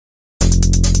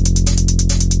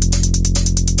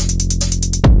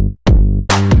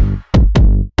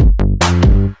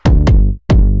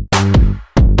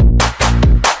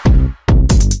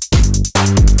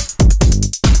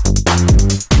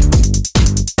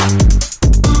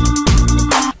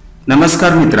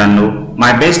नमस्कार मित्रांनो,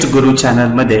 my best Guru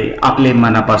channel मध्ये आपले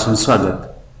मनापासून स्वागत.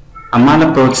 आम्हाला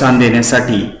प्रोत्साहन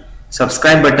देण्यासाठी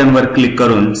सबस्क्राइब बटनवर क्लिक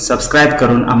करून सबस्क्राइब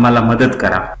करून आम्हाला मदत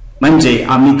करा. म्हणजे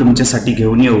आम्ही तुमच्यासाठी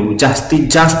घेऊन येऊ जास्तीत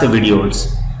जास्त व्हिडिओज.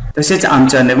 तसेच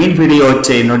आमच्या नवीन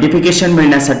व्हिडिओचे नोटिफिकेशन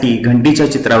मिळण्यासाठी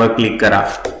घंटीच्या चित्रावर क्लिक करा.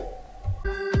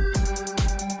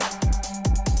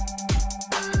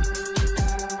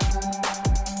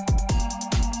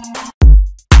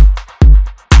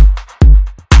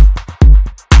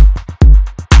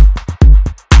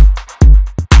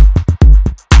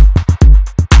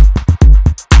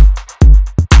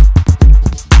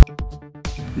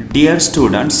 Dear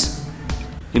students,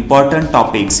 important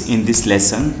topics in this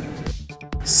lesson: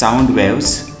 sound waves,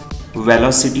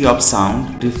 velocity of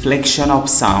sound, reflection of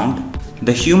sound,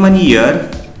 the human ear,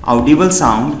 audible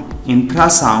sound,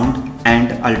 infrasound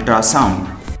and ultrasound.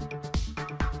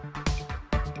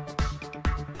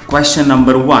 Question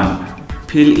number 1.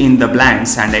 Fill in the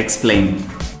blanks and explain.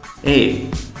 A.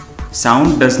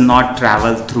 Sound does not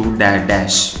travel through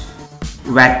dash.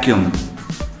 Vacuum.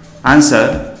 Answer: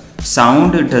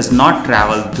 sound does not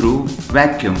travel through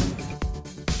vacuum.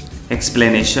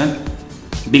 Explanation: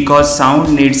 because sound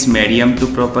needs medium to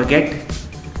propagate,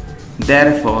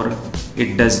 therefore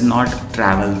it does not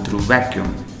travel through vacuum.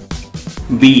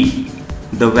 B.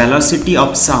 The velocity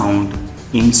of sound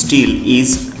in steel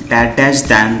is dash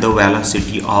than the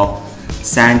velocity of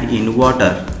sand in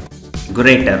water.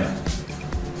 Greater.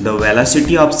 The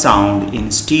velocity of sound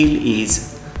in steel is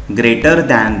greater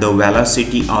than the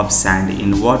velocity of sand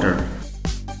in water.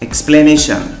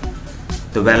 Explanation: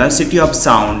 the velocity of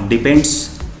sound depends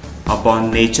upon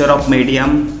nature of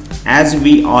medium, as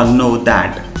we all know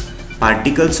that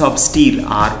particles of steel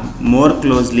are more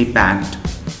closely packed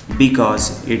because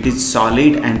it is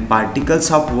solid, and particles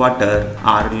of water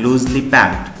are loosely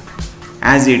packed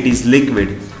as it is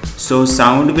liquid, so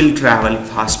sound will travel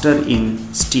faster in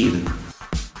steel.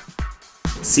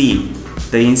 C.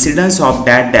 The incidence of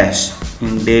dash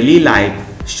in daily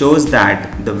life shows that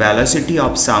the velocity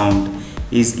of sound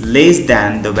is less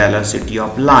than the velocity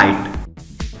of light.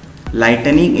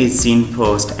 Lightning is seen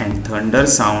first and thunder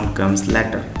sound comes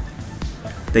later.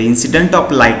 The incident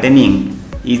of lightning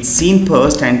is seen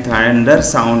first and thunder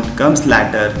sound comes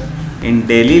later in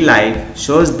daily life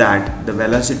shows that the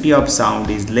velocity of sound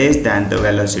is less than the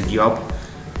velocity of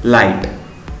light.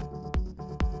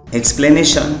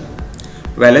 Explanation: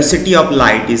 velocity of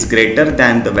light is greater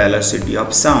than the velocity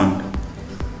of sound.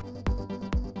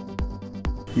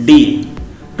 D.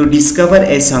 To discover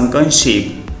a sunken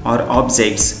ship or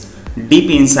objects deep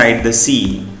inside the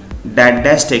sea,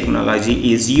 dash technology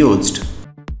is used.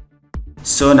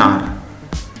 Sonar.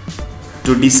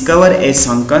 To discover a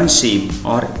sunken ship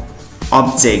or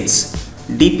objects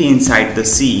deep inside the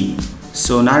sea,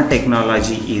 sonar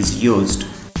technology is used.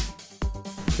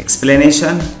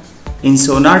 Explanation: in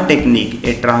sonar technique,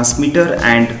 a transmitter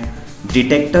and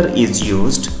detector is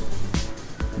used.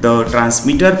 The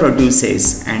transmitter produces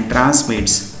and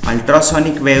transmits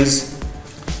ultrasonic waves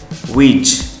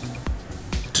which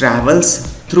travels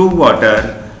through water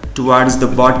towards the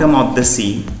bottom of the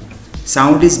sea.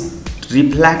 Sound is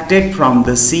reflected from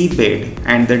the seabed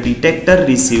and the detector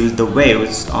receives the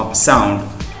waves of sound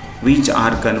which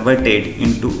are converted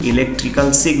into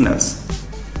electrical signals.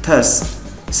 Thus,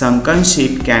 sunken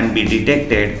ship can be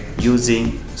detected using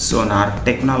sonar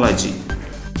technology.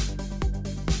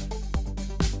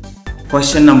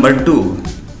 Question number 2.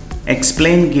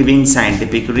 Explain giving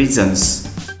scientific reasons.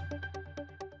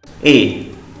 A.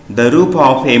 The roof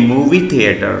of a movie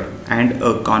theater and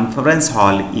a conference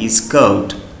hall is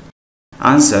curved.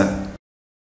 Answer: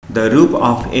 the roof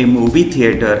of a movie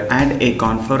theater and a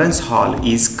conference hall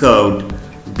is curved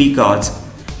because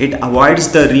it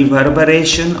avoids the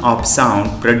reverberation of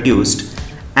sound produced,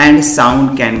 and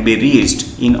sound can be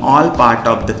reached in all parts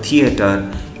of the theater.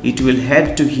 It will help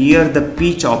to hear the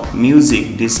pitch of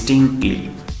music distinctly.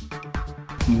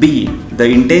 B. The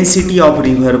intensity of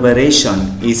reverberation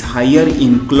is higher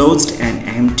in closed and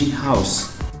empty house.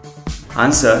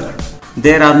 Answer: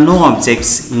 there are no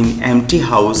objects in empty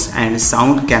house and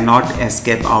sound cannot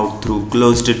escape out through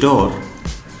closed door.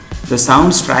 The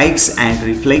sound strikes and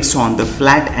reflects on the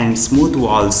flat and smooth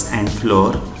walls and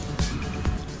floor.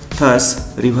 Thus,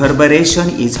 reverberation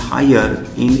is higher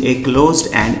in a closed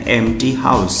and empty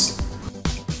house.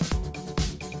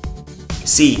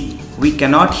 C. We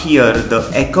cannot hear the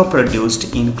echo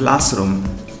produced in classroom.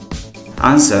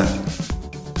 Answer: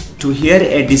 to hear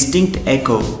a distinct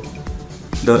echo,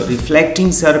 the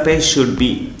reflecting surface should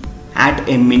be at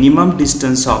a minimum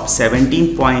distance of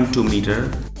 17.2 meter.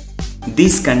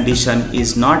 This condition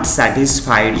is not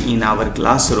satisfied in our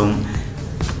classroom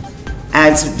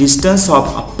As distance of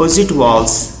opposite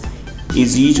walls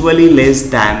is usually less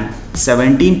than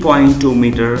 17.2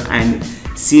 meter and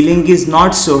ceiling is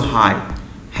not so high,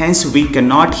 hence we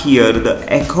cannot hear the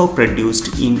echo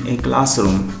produced in a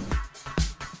classroom.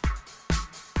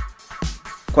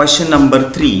 Question number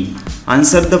 3.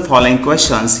 Answer the following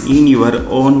questions in your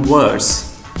own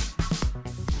words.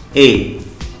 A.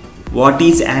 What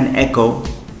is an echo?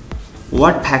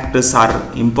 What factors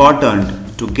are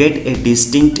important to get a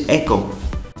distinct echo?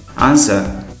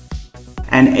 Answer.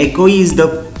 An echo is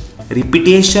the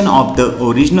repetition of the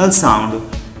original sound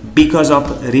because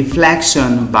of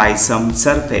reflection by some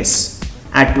surface.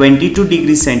 At 22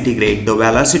 degrees centigrade, the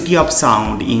velocity of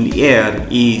sound in air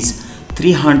is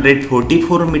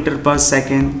 344 meters per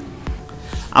second.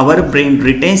 Our brain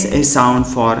retains a sound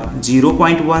for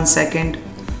 0.1 second.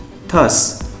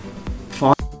 Thus,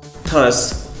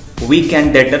 we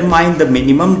can determine the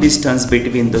minimum distance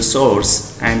between the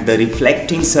source and the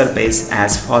reflecting surface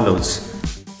as follows.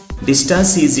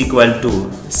 Distance is equal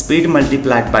to speed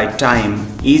multiplied by time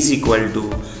is equal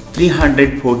to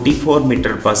 344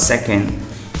 meters per second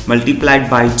multiplied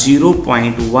by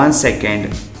 0.1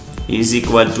 second is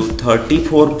equal to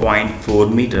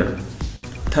 34.4 meter.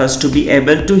 Thus, to be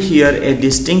able to hear a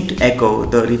distinct echo,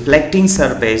 the reflecting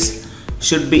surface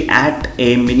should be at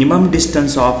a minimum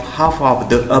distance of half of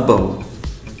the above,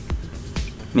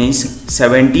 means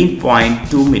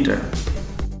 17.2 meter.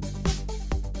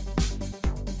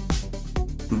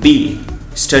 B.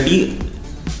 Study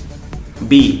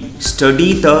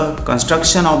the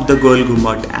construction of the Gol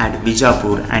Ghummat at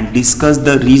Bijapur and discuss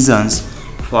the reasons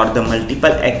for the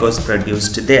multiple echoes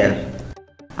produced there.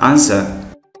 Answer.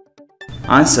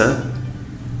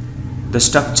 The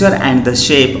structure and the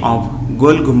shape of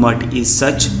Gol Ghummat is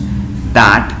such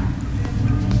that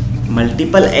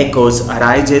multiple echoes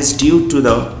arises due to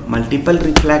the multiple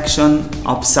reflection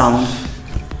of sound.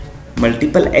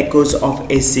 Multiple echoes of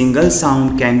a single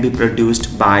sound can be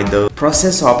produced by the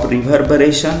process of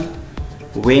reverberation.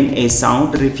 When a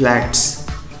sound reflects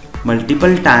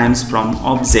multiple times from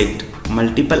object,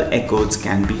 multiple echoes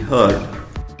can be heard.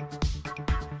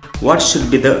 What should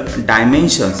be the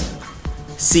dimensions?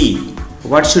 C.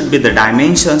 What should be the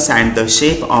dimensions and the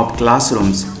shape of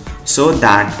classrooms so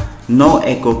that no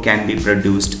echo can be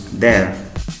produced there?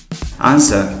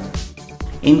 Answer.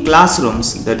 In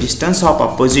classrooms, the distance of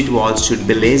opposite walls should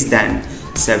be less than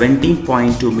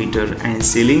 17.2 meter and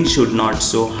ceiling should not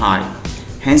so high.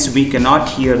 Hence, we cannot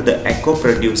hear the echo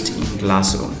produced in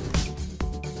classroom.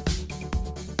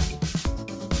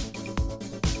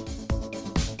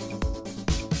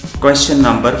 Question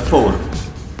number 4.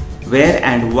 Where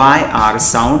and why are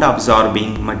sound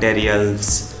absorbing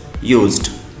materials used?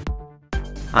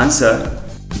 Answer.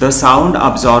 The sound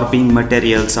absorbing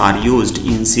materials are used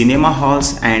in cinema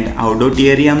halls and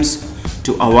auditoriums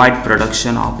to avoid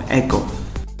production of echo.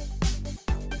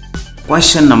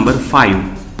 Question number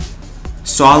 5.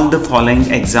 Solve the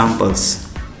following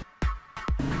examples.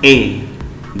 A.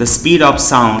 The speed of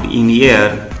sound in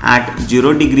air at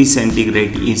 0 degree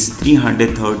centigrade is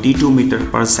 332 meters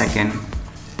per second.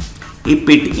 If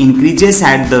it increases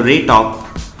at the rate of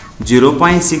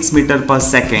 0.6 meter per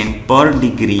second per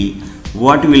degree,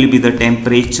 what will be the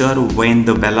temperature when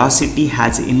the velocity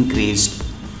has increased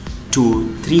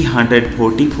to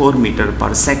 344 meter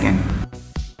per second?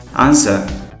 Answer.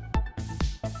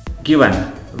 Given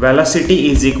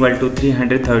velocity is equal to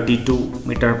 332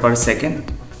 meter per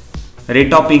second,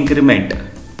 rate of increment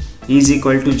is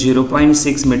equal to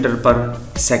 0.6 meter per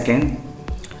second,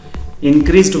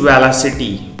 increased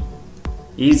velocity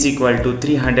is equal to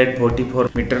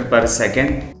 344 meter per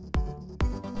second,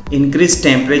 increased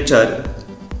temperature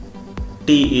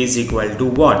T is equal to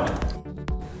what?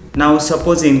 Now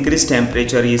suppose increased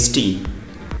temperature is T,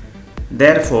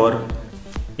 therefore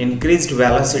increased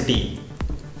velocity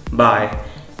by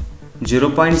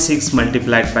 0.6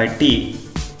 multiplied by T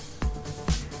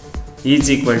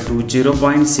is equal to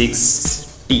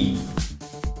 0.6 T.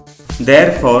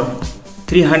 Therefore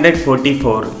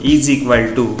 344 is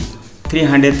equal to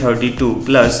 332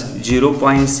 plus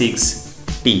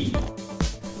 0.6 T.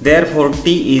 Therefore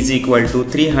T is equal to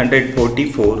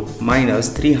 344 minus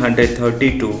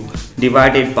 332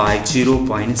 divided by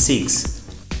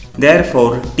 0.6.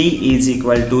 Therefore T is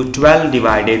equal to 12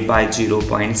 divided by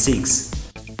 0.6.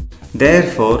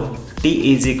 Therefore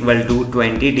T is equal to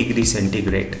 20 degrees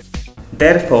centigrade.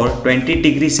 Therefore 20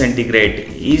 degrees centigrade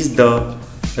is the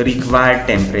required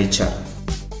temperature.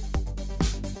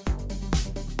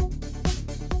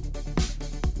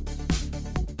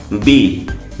 B.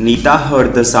 Nita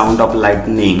heard the sound of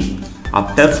lightning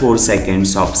after 4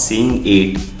 seconds of seeing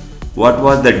it. What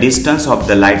was the distance of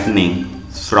the lightning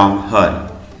from her.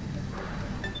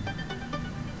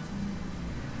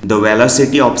 The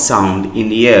velocity of sound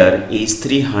in air is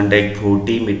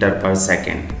 340 meter per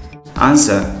second.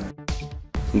 Answer.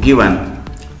 Given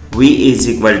V is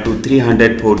equal to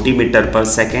 340 meter per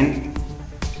second,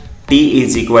 T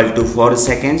is equal to 4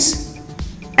 seconds,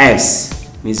 S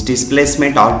means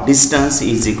displacement or distance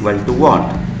is equal to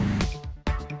what?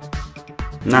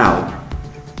 Now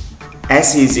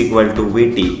S is equal to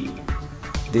Vt.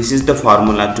 This is the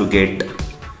formula to get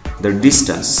the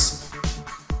distance.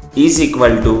 Is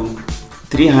equal to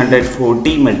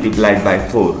 340 multiplied by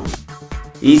 4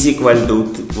 is equal to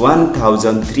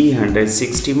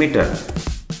 1360 meter.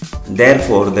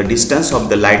 Therefore, the distance of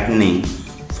the lightning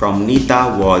from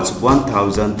Nita was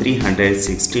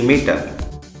 1360 meter.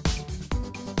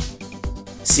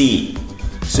 C.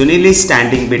 Sunil is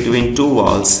standing between two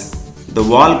walls. The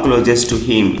wall closest to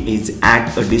him is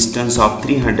at a distance of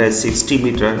 360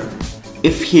 meter.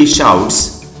 If he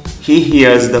shouts, he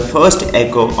hears the first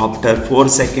echo after 4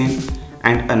 seconds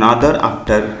and another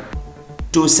after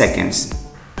 2 seconds.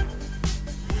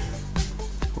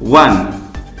 1.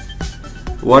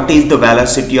 What is the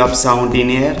velocity of sound in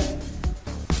air?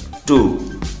 2.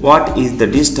 What is the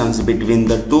distance between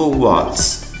the two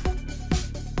walls?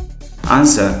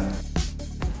 Answer.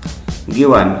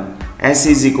 Given S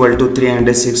is equal to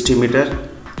 360 meter.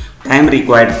 Time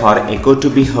required for echo to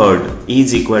be heard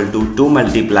is equal to 2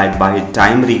 multiplied by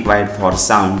time required for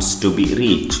sounds to be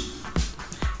reached.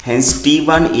 Hence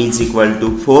T1 is equal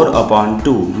to 4 upon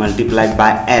 2 multiplied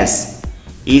by S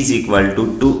is equal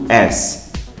to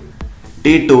 2S.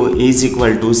 T2 is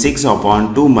equal to 6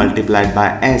 upon 2 multiplied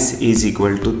by S is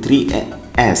equal to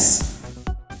 3S.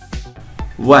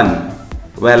 1.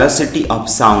 Velocity of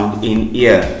sound in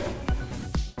air.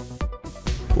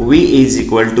 V is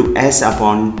equal to S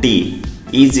upon T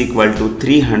is equal to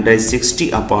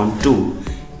 360 upon 2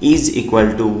 is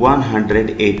equal to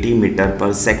 180 meter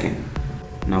per second.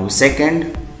 Now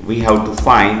second, we have to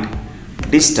find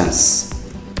distance.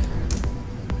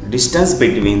 Distance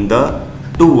between the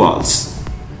two walls.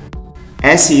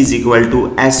 S is equal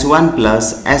to S1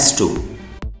 plus S2.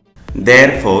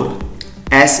 Therefore,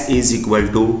 S is equal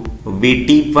to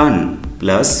Vt1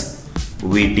 plus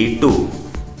Vt2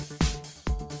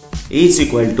 is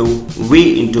equal to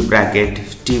V into bracket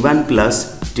T1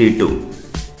 plus T2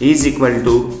 is equal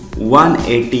to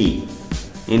 180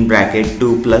 in bracket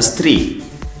 2 plus 3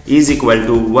 is equal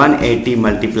to 180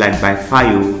 multiplied by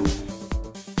 5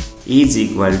 is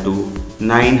equal to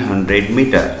 900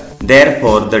 meter.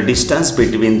 Therefore, the distance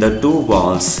between the two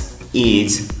walls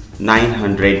is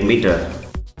 900 meter.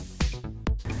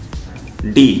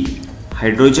 D.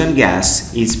 Hydrogen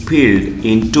gas is filled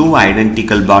in two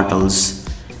identical bottles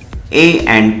A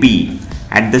and B.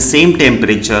 At the same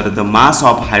temperature, the mass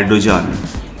of hydrogen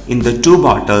in the two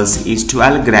bottles is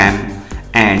 12 gram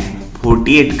and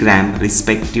 48 gram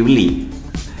respectively.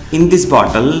 In this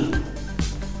bottle,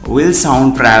 will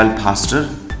sound travel faster?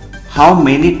 How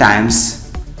many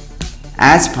times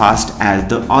as fast as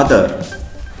the other?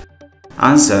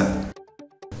 Answer.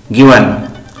 Given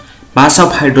mass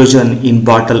of hydrogen in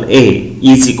bottle A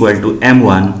is equal to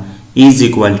M1 is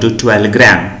equal to 12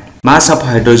 gram. Mass of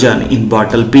hydrogen in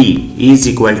bottle B is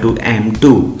equal to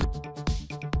M2.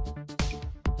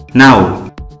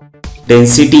 Now,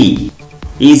 density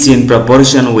is in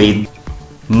proportion with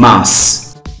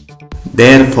mass.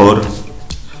 Therefore,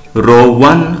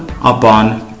 ρ1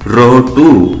 upon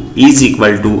ρ2 is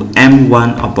equal to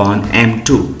M1 upon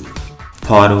M2.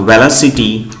 For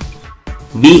velocity,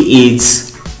 V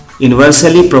is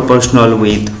inversely proportional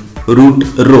with root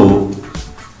ρ,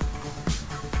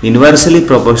 inversely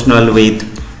proportional with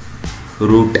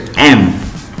root m.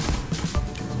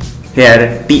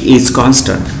 Here T is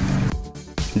constant.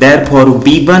 Therefore,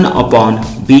 V1 upon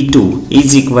V2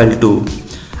 is equal to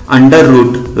under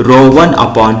root ρ1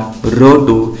 upon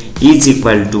ρ2 is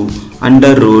equal to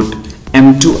under root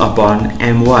m2 upon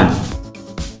m1.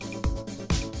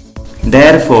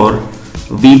 Therefore,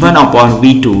 V1 upon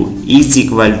V2 is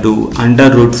equal to under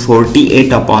root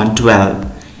 48 upon 12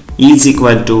 is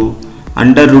equal to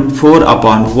under root 4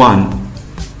 upon 1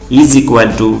 is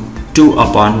equal to 2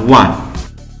 upon 1.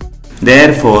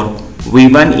 Therefore,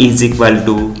 V1 is equal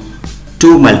to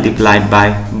 2 multiplied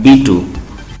by V2.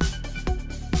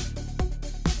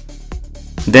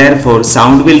 Therefore,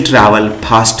 sound will travel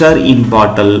faster in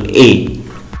bottle A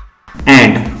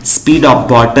and speed of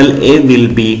bottle A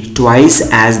will be twice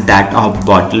as that of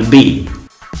bottle B.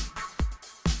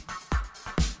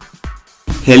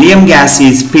 Helium gas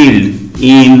is filled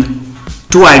in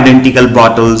two identical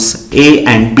bottles A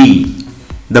and B.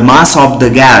 The mass of the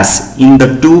gas in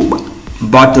the two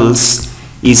bottles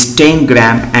is 10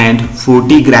 gram and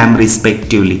 40 gram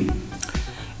respectively.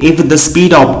 If the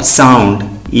speed of sound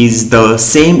is the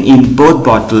same in both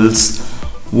bottles,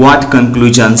 what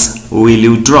conclusions will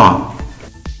you draw?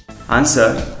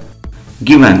 Answer.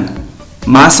 Given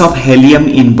mass of helium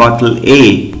in bottle A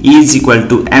is equal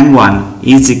to M1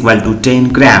 is equal to 10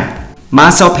 gram.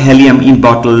 Mass of helium in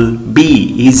bottle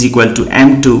B is equal to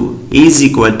M2 is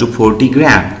equal to 40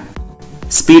 gram.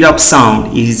 Speed of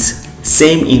sound is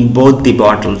same in both the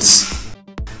bottles.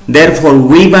 Therefore,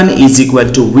 V1 is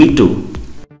equal to V2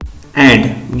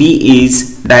 and V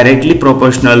is directly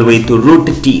proportional with root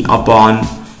T upon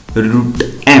root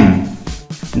M.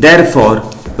 Therefore,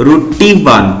 root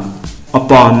T1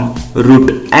 upon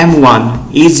root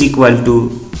M1 is equal to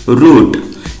root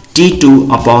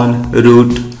T2 upon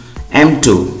root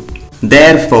M2.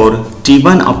 Therefore,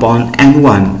 T1 upon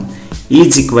M1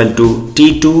 is equal to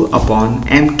T2 upon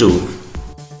M2.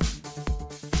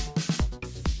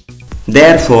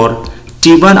 Therefore,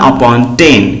 T1 upon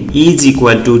 10 is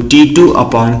equal to T2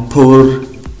 upon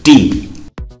 4T.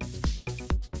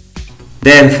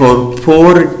 Therefore,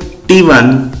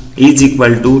 4T1 is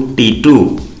equal to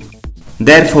T2.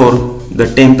 Therefore,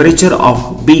 the temperature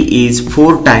of B is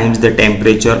 4 times the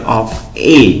temperature of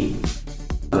A.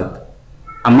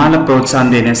 आम्हाला प्रोत्साहन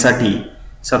देण्यासाठी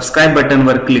subscribe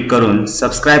बटनवर click करून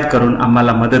subscribe करून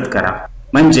आम्हाला मदत करा,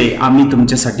 म्हणजे आम्ही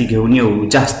तुमच्यासाठी घेऊन येऊ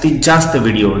जास्तीत जास्त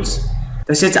व्हिडिओज.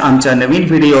 तसेच आमच्या नवीन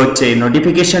व्हिडिओचे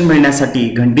नोटिफिकेशन मिळण्यासाठी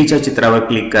घंटीच्या चित्रावर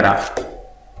क्लिक करा.